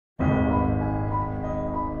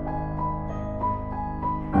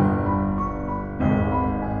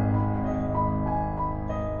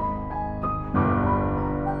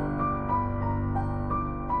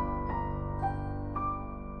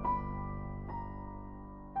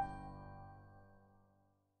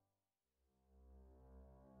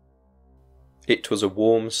It was a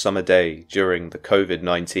warm summer day during the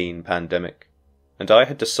COVID-19 pandemic, and I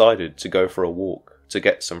had decided to go for a walk to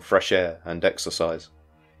get some fresh air and exercise.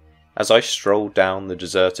 As I strolled down the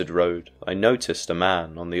deserted road, I noticed a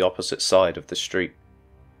man on the opposite side of the street.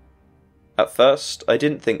 At first, I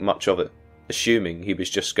didn't think much of it, assuming he was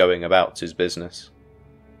just going about his business.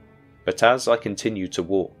 But as I continued to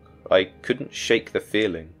walk, I couldn't shake the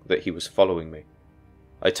feeling that he was following me.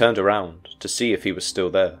 I turned around to see if he was still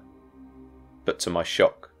there. But to my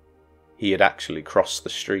shock, he had actually crossed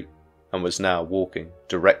the street and was now walking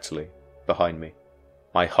directly behind me.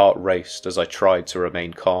 My heart raced as I tried to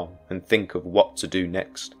remain calm and think of what to do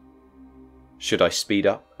next. Should I speed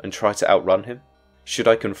up and try to outrun him? Should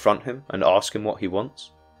I confront him and ask him what he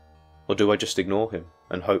wants? Or do I just ignore him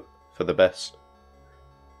and hope for the best?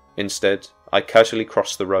 Instead, I casually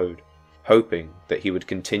crossed the road, hoping that he would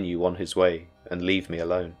continue on his way and leave me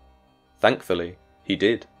alone. Thankfully, he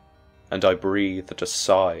did, and I breathed a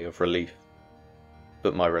sigh of relief.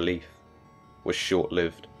 But my relief was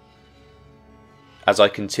short-lived. As I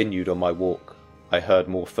continued on my walk, I heard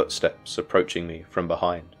more footsteps approaching me from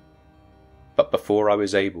behind. But before I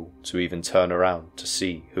was able to even turn around to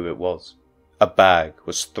see who it was, a bag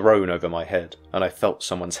was thrown over my head and I felt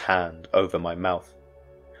someone's hand over my mouth.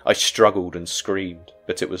 I struggled and screamed,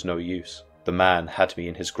 but it was no use. The man had me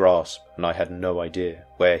in his grasp and I had no idea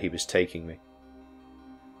where he was taking me.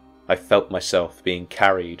 I felt myself being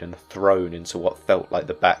carried and thrown into what felt like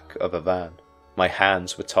the back of a van. My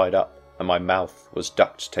hands were tied up and my mouth was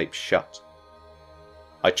duct taped shut.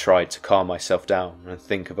 I tried to calm myself down and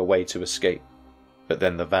think of a way to escape, but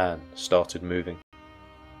then the van started moving.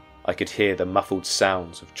 I could hear the muffled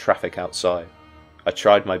sounds of traffic outside. I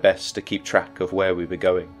tried my best to keep track of where we were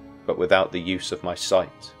going, but without the use of my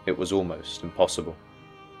sight, it was almost impossible.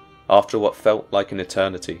 After what felt like an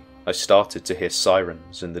eternity, I started to hear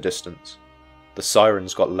sirens in the distance. The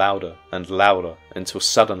sirens got louder and louder until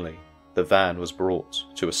suddenly the van was brought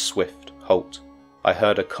to a swift halt. I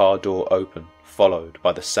heard a car door open, followed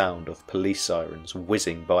by the sound of police sirens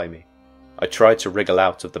whizzing by me. I tried to wriggle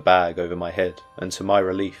out of the bag over my head, and to my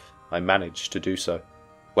relief, I managed to do so.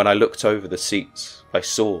 When I looked over the seats, I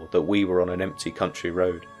saw that we were on an empty country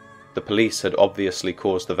road. The police had obviously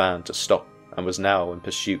caused the van to stop and was now in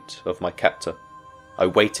pursuit of my captor. I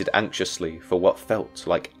waited anxiously for what felt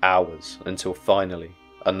like hours until finally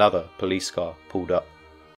another police car pulled up.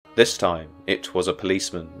 This time it was a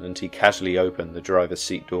policeman and he casually opened the driver's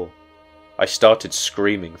seat door. I started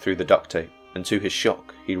screaming through the duct tape and to his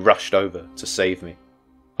shock he rushed over to save me.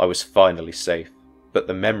 I was finally safe, but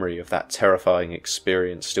the memory of that terrifying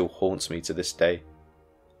experience still haunts me to this day.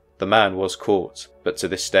 The man was caught, but to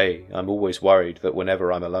this day I'm always worried that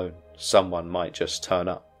whenever I'm alone, someone might just turn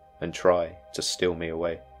up and try to steal me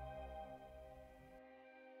away.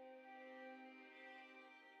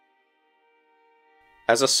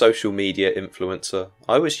 As a social media influencer,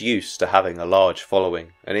 I was used to having a large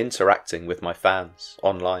following and interacting with my fans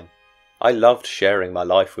online. I loved sharing my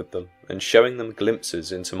life with them and showing them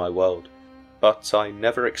glimpses into my world, but I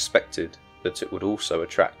never expected that it would also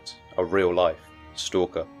attract a real-life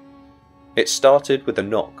stalker. It started with a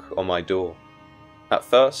knock on my door. At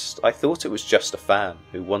first, I thought it was just a fan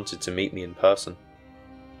who wanted to meet me in person,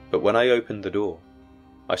 but when I opened the door,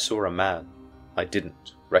 I saw a man I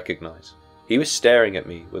didn't recognize. He was staring at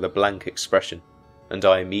me with a blank expression, and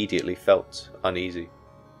I immediately felt uneasy.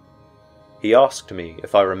 He asked me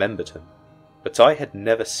if I remembered him, but I had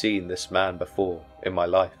never seen this man before in my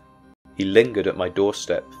life. He lingered at my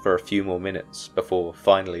doorstep for a few more minutes before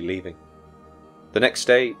finally leaving. The next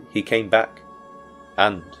day, he came back,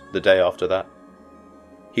 and the day after that.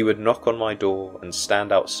 He would knock on my door and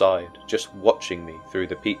stand outside, just watching me through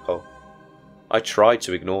the peephole. I tried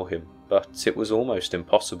to ignore him, but it was almost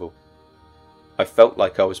impossible. I felt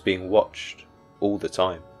like I was being watched all the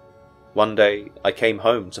time. One day, I came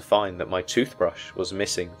home to find that my toothbrush was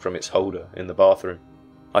missing from its holder in the bathroom.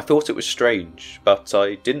 I thought it was strange, but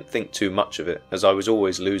I didn't think too much of it as I was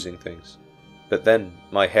always losing things. But then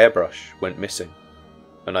my hairbrush went missing,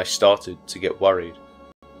 and I started to get worried.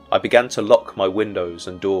 I began to lock my windows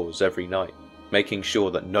and doors every night, making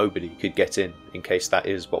sure that nobody could get in case that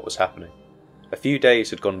is what was happening. A few days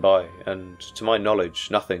had gone by, and to my knowledge,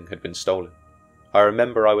 nothing had been stolen. I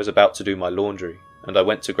remember I was about to do my laundry, and I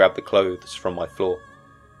went to grab the clothes from my floor,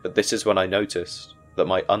 but this is when I noticed that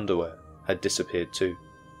my underwear had disappeared too,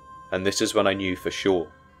 and this is when I knew for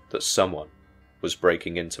sure that someone was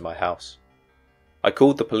breaking into my house. I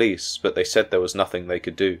called the police, but they said there was nothing they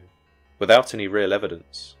could do. Without any real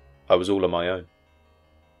evidence, I was all on my own.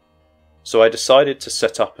 So I decided to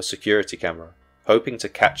set up a security camera, hoping to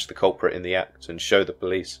catch the culprit in the act and show the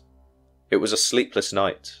police. It was a sleepless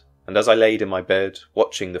night, and as I laid in my bed,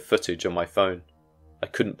 watching the footage on my phone, I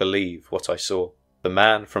couldn't believe what I saw. The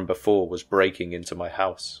man from before was breaking into my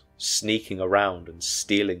house, sneaking around and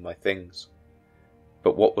stealing my things.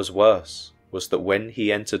 But what was worse was that when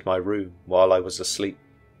he entered my room while I was asleep,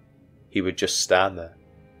 he would just stand there,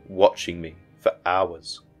 watching me for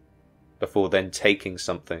hours, before then taking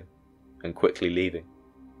something and quickly leaving.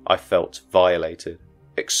 I felt violated,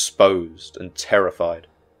 exposed and terrified.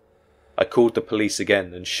 I called the police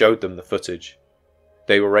again and showed them the footage.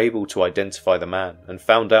 They were able to identify the man and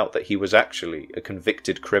found out that he was actually a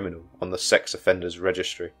convicted criminal on the sex offenders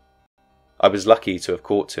registry. I was lucky to have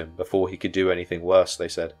caught him before he could do anything worse, they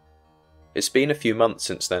said. It's been a few months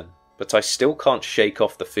since then, but I still can't shake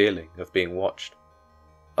off the feeling of being watched.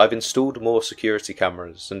 I've installed more security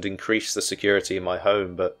cameras and increased the security in my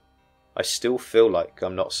home, but I still feel like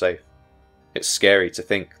I'm not safe. It's scary to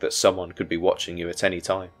think that someone could be watching you at any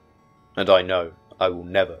time, and I know I will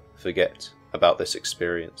never forget about this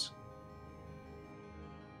experience.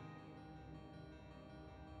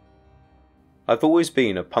 I've always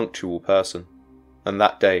been a punctual person, and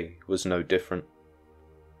that day was no different.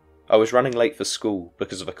 I was running late for school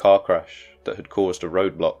because of a car crash that had caused a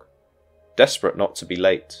roadblock. Desperate not to be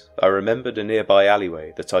late, I remembered a nearby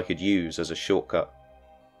alleyway that I could use as a shortcut.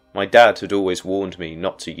 My dad had always warned me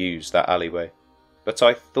not to use that alleyway, but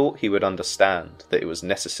I thought he would understand that it was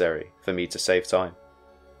necessary for me to save time.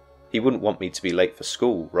 He wouldn't want me to be late for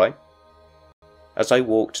school, right? As I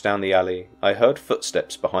walked down the alley, I heard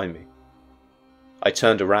footsteps behind me. I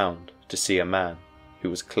turned around to see a man who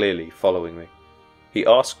was clearly following me. He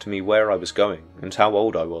asked me where I was going and how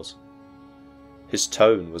old I was. His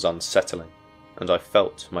tone was unsettling, and I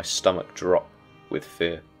felt my stomach drop with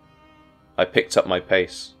fear. I picked up my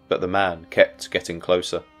pace, but the man kept getting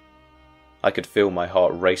closer. I could feel my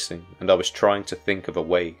heart racing, and I was trying to think of a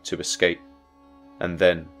way to escape. And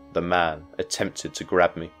then the man attempted to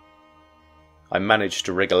grab me. I managed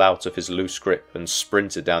to wriggle out of his loose grip and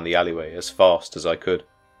sprinted down the alleyway as fast as I could.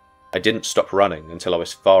 I didn't stop running until I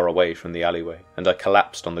was far away from the alleyway, and I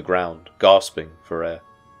collapsed on the ground, gasping for air.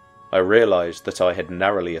 I realised that I had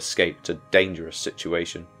narrowly escaped a dangerous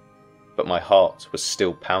situation, but my heart was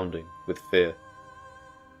still pounding with fear.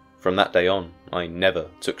 From that day on, I never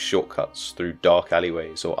took shortcuts through dark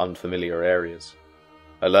alleyways or unfamiliar areas.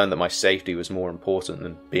 I learned that my safety was more important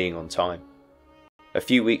than being on time. A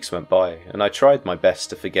few weeks went by, and I tried my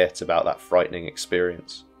best to forget about that frightening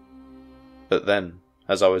experience. But then,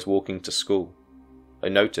 as I was walking to school, I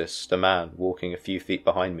noticed a man walking a few feet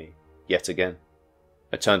behind me, yet again.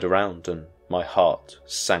 I turned around and my heart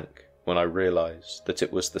sank when I realised that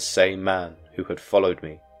it was the same man who had followed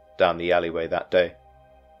me down the alleyway that day.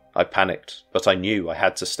 I panicked, but I knew I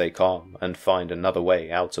had to stay calm and find another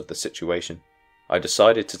way out of the situation. I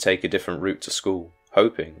decided to take a different route to school,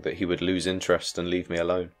 hoping that he would lose interest and leave me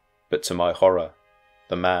alone, but to my horror,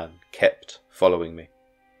 the man kept following me.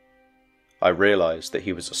 I realised that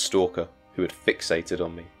he was a stalker who had fixated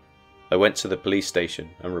on me. I went to the police station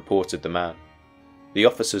and reported the man. The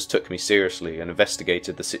officers took me seriously and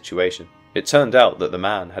investigated the situation. It turned out that the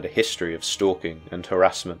man had a history of stalking and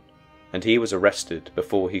harassment, and he was arrested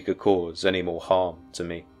before he could cause any more harm to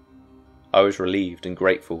me. I was relieved and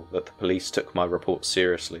grateful that the police took my report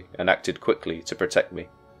seriously and acted quickly to protect me,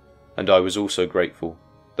 and I was also grateful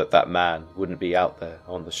that that man wouldn't be out there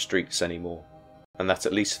on the streets anymore, and that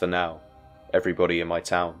at least for now, everybody in my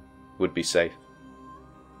town would be safe.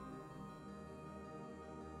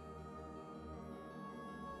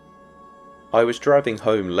 I was driving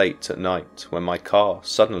home late at night when my car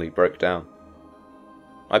suddenly broke down.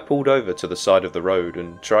 I pulled over to the side of the road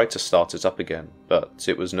and tried to start it up again, but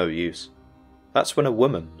it was no use. That's when a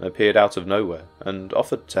woman appeared out of nowhere and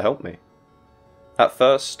offered to help me. At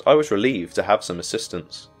first, I was relieved to have some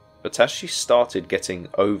assistance, but as she started getting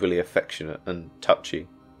overly affectionate and touchy,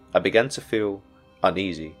 I began to feel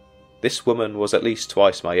uneasy. This woman was at least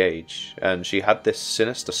twice my age, and she had this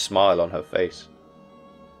sinister smile on her face.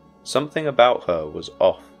 Something about her was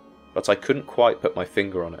off, but I couldn't quite put my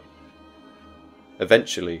finger on it.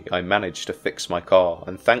 Eventually, I managed to fix my car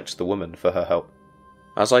and thanked the woman for her help.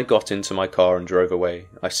 As I got into my car and drove away,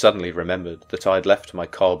 I suddenly remembered that I had left my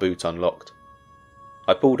car boot unlocked.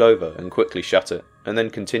 I pulled over and quickly shut it, and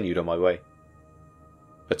then continued on my way.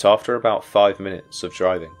 But after about 5 minutes of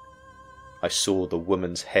driving, I saw the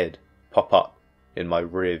woman's head pop up in my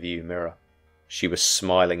rear view mirror. She was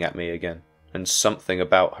smiling at me again, and something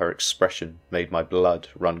about her expression made my blood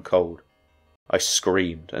run cold. I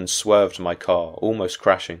screamed and swerved my car, almost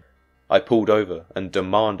crashing. I pulled over and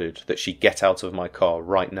demanded that she get out of my car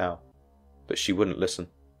right now, but she wouldn't listen.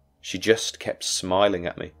 She just kept smiling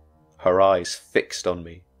at me, her eyes fixed on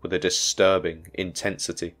me with a disturbing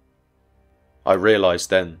intensity. I realised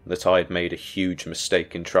then that I had made a huge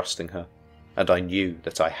mistake in trusting her, and I knew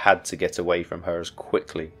that I had to get away from her as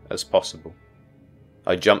quickly as possible.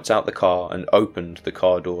 I jumped out the car and opened the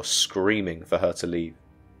car door, screaming for her to leave.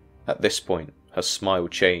 At this point, her smile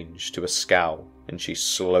changed to a scowl, and she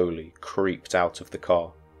slowly creeped out of the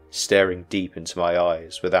car, staring deep into my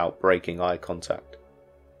eyes without breaking eye contact.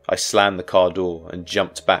 I slammed the car door and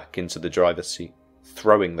jumped back into the driver's seat,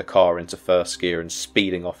 throwing the car into first gear and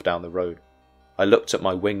speeding off down the road. I looked at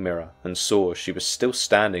my wing mirror and saw she was still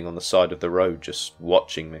standing on the side of the road just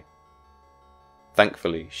watching me.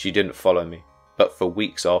 Thankfully, she didn't follow me, but for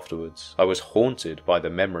weeks afterwards I was haunted by the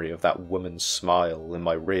memory of that woman's smile in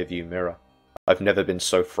my rearview mirror. I've never been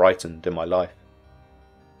so frightened in my life.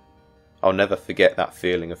 I'll never forget that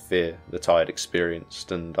feeling of fear that I had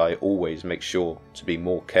experienced, and I always make sure to be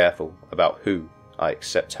more careful about who I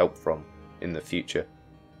accept help from in the future.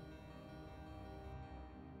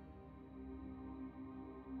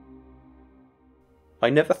 I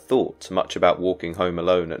never thought much about walking home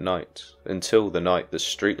alone at night until the night the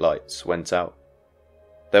streetlights went out.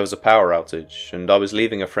 There was a power outage, and I was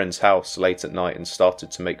leaving a friend's house late at night and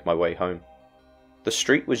started to make my way home. The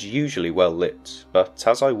street was usually well lit, but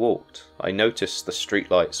as I walked, I noticed the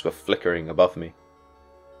streetlights were flickering above me.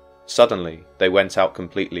 Suddenly, they went out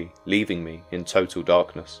completely, leaving me in total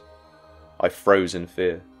darkness. I froze in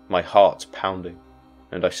fear, my heart pounding,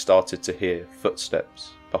 and I started to hear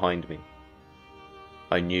footsteps behind me.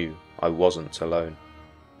 I knew I wasn't alone.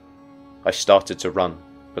 I started to run,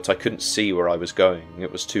 but I couldn't see where I was going,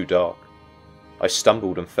 it was too dark. I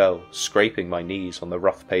stumbled and fell, scraping my knees on the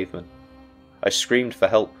rough pavement. I screamed for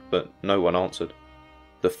help, but no one answered.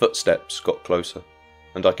 The footsteps got closer,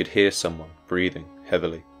 and I could hear someone breathing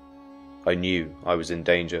heavily. I knew I was in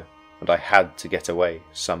danger, and I had to get away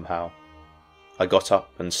somehow. I got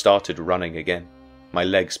up and started running again, my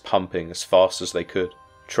legs pumping as fast as they could,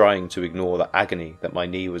 trying to ignore the agony that my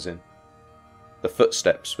knee was in. The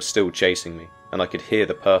footsteps were still chasing me, and I could hear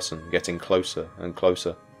the person getting closer and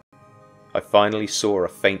closer. I finally saw a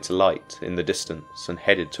faint light in the distance and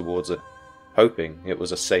headed towards it, hoping it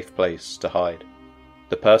was a safe place to hide.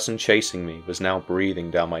 The person chasing me was now breathing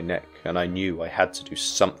down my neck, and I knew I had to do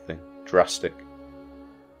something drastic.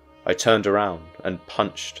 I turned around and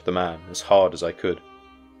punched the man as hard as I could.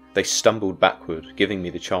 They stumbled backward, giving me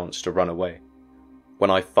the chance to run away.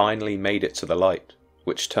 When I finally made it to the light,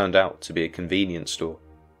 which turned out to be a convenience store,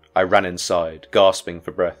 I ran inside, gasping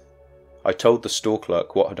for breath. I told the store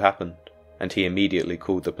clerk what had happened, and he immediately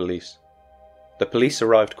called the police. The police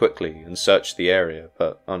arrived quickly and searched the area,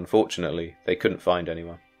 but unfortunately they couldn't find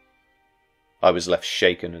anyone. I was left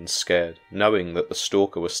shaken and scared, knowing that the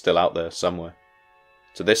stalker was still out there somewhere.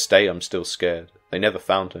 To this day I'm still scared. They never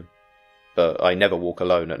found him. But I never walk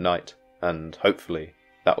alone at night, and hopefully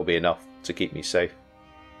that will be enough to keep me safe.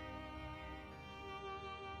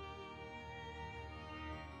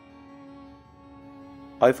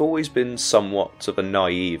 I've always been somewhat of a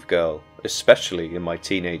naive girl, especially in my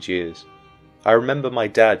teenage years. I remember my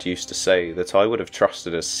dad used to say that I would have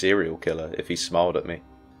trusted a serial killer if he smiled at me.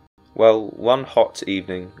 Well, one hot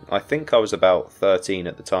evening, I think I was about 13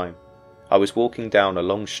 at the time, I was walking down a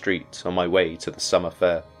long street on my way to the summer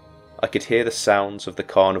fair. I could hear the sounds of the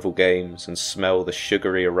carnival games and smell the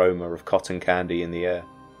sugary aroma of cotton candy in the air.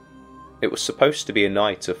 It was supposed to be a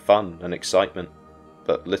night of fun and excitement,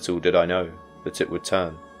 but little did I know that it would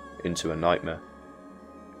turn into a nightmare.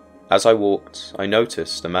 As I walked, I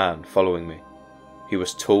noticed a man following me. He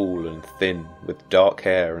was tall and thin, with dark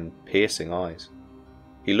hair and piercing eyes.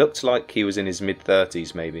 He looked like he was in his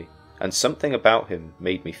mid-30s maybe, and something about him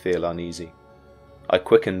made me feel uneasy. I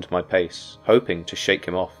quickened my pace, hoping to shake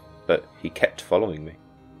him off, but he kept following me.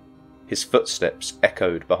 His footsteps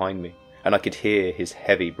echoed behind me, and I could hear his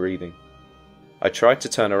heavy breathing. I tried to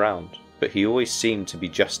turn around, but he always seemed to be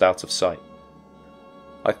just out of sight.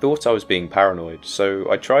 I thought I was being paranoid, so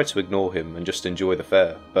I tried to ignore him and just enjoy the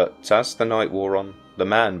fair, but as the night wore on, the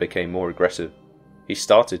man became more aggressive. He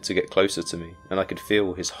started to get closer to me, and I could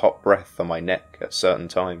feel his hot breath on my neck at certain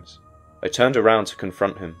times. I turned around to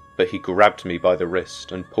confront him, but he grabbed me by the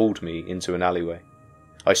wrist and pulled me into an alleyway.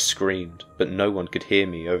 I screamed, but no one could hear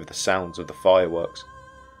me over the sounds of the fireworks.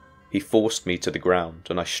 He forced me to the ground,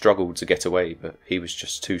 and I struggled to get away, but he was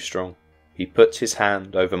just too strong. He put his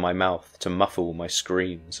hand over my mouth to muffle my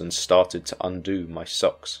screams and started to undo my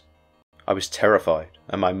socks. I was terrified,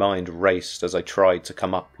 and my mind raced as I tried to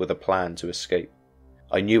come up with a plan to escape.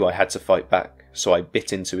 I knew I had to fight back, so I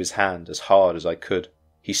bit into his hand as hard as I could.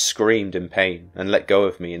 He screamed in pain and let go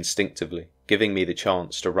of me instinctively, giving me the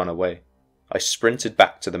chance to run away. I sprinted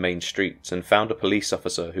back to the main street and found a police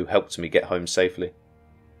officer who helped me get home safely.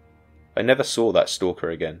 I never saw that stalker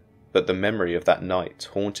again, but the memory of that night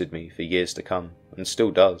haunted me for years to come, and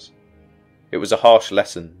still does. It was a harsh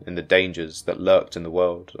lesson in the dangers that lurked in the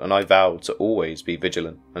world, and I vowed to always be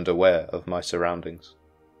vigilant and aware of my surroundings.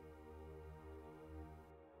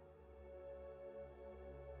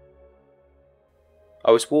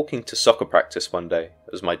 I was walking to soccer practice one day,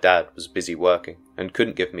 as my dad was busy working and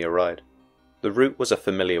couldn't give me a ride. The route was a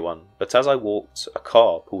familiar one, but as I walked, a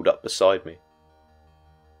car pulled up beside me.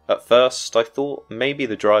 At first, I thought maybe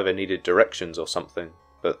the driver needed directions or something,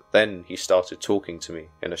 but then he started talking to me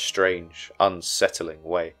in a strange, unsettling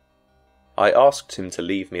way. I asked him to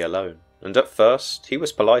leave me alone, and at first he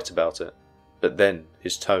was polite about it, but then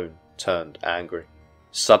his tone turned angry.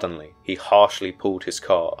 Suddenly, he harshly pulled his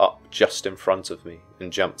car up just in front of me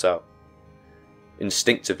and jumped out.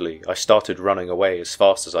 Instinctively, I started running away as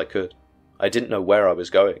fast as I could. I didn't know where I was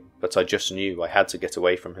going, but I just knew I had to get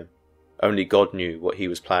away from him. Only God knew what he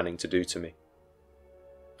was planning to do to me.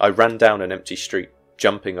 I ran down an empty street,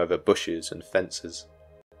 jumping over bushes and fences.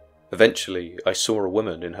 Eventually, I saw a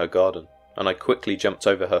woman in her garden, and I quickly jumped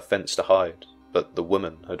over her fence to hide, but the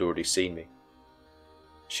woman had already seen me.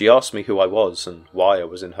 She asked me who I was and why I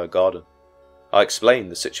was in her garden. I explained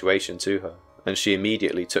the situation to her, and she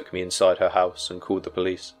immediately took me inside her house and called the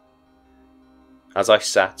police. As I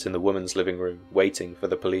sat in the woman's living room, waiting for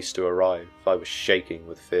the police to arrive, I was shaking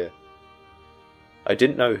with fear. I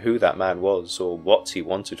didn't know who that man was or what he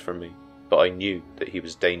wanted from me, but I knew that he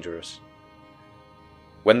was dangerous.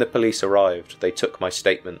 When the police arrived, they took my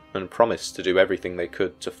statement and promised to do everything they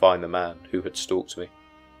could to find the man who had stalked me.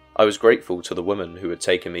 I was grateful to the woman who had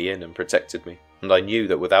taken me in and protected me, and I knew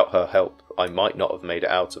that without her help, I might not have made it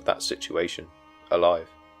out of that situation alive.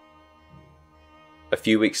 A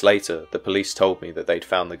few weeks later, the police told me that they'd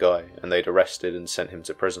found the guy and they'd arrested and sent him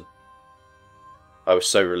to prison. I was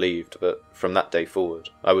so relieved, but from that day forward,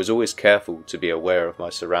 I was always careful to be aware of my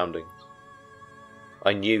surroundings.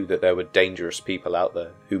 I knew that there were dangerous people out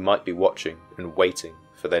there who might be watching and waiting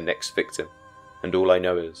for their next victim, and all I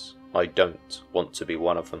know is, I don't want to be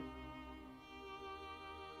one of them.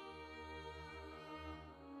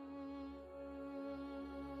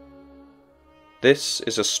 This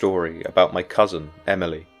is a story about my cousin,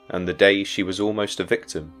 Emily, and the day she was almost a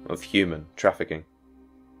victim of human trafficking.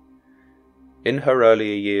 In her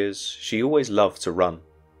earlier years, she always loved to run.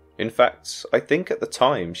 In fact, I think at the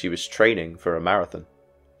time she was training for a marathon.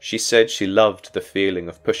 She said she loved the feeling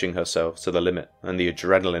of pushing herself to the limit and the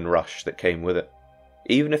adrenaline rush that came with it,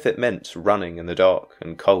 even if it meant running in the dark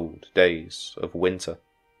and cold days of winter.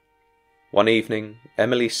 One evening,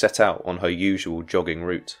 Emily set out on her usual jogging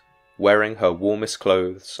route, wearing her warmest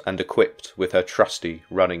clothes and equipped with her trusty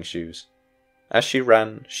running shoes. As she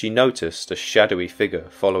ran, she noticed a shadowy figure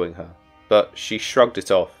following her, but she shrugged it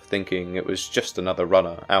off, thinking it was just another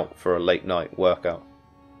runner out for a late-night workout.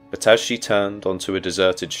 But as she turned onto a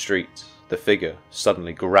deserted street, the figure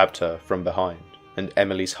suddenly grabbed her from behind, and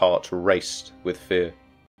Emily's heart raced with fear.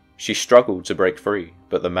 She struggled to break free,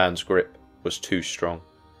 but the man's grip was too strong,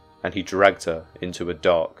 and he dragged her into a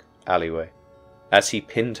dark alleyway. As he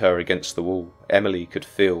pinned her against the wall, Emily could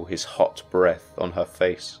feel his hot breath on her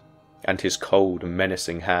face, and his cold,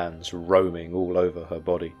 menacing hands roaming all over her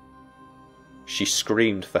body. She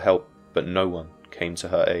screamed for help, but no one came to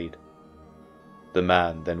her aid. The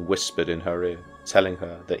man then whispered in her ear, telling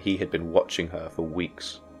her that he had been watching her for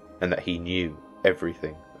weeks, and that he knew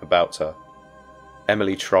everything about her.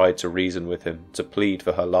 Emily tried to reason with him, to plead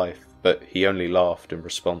for her life, but he only laughed in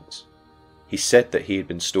response. He said that he had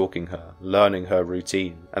been stalking her, learning her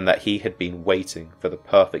routine, and that he had been waiting for the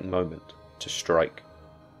perfect moment to strike.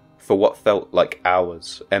 For what felt like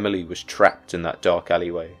hours, Emily was trapped in that dark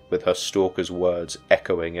alleyway, with her stalker's words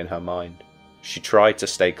echoing in her mind. She tried to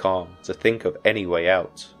stay calm, to think of any way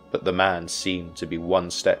out, but the man seemed to be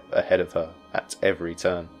one step ahead of her at every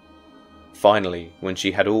turn. Finally, when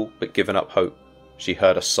she had all but given up hope, she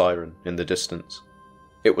heard a siren in the distance.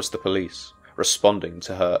 It was the police, responding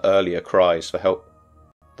to her earlier cries for help.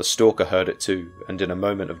 The stalker heard it too, and in a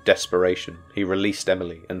moment of desperation, he released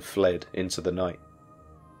Emily and fled into the night.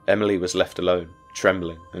 Emily was left alone,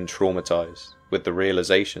 trembling and traumatized, with the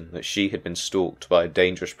realization that she had been stalked by a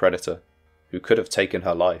dangerous predator who could have taken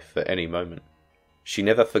her life at any moment. She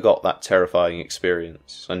never forgot that terrifying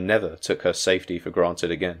experience, and never took her safety for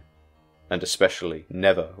granted again, and especially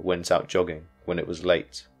never went out jogging when it was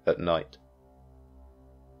late at night.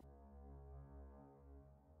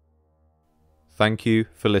 Thank you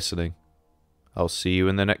for listening. I'll see you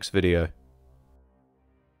in the next video.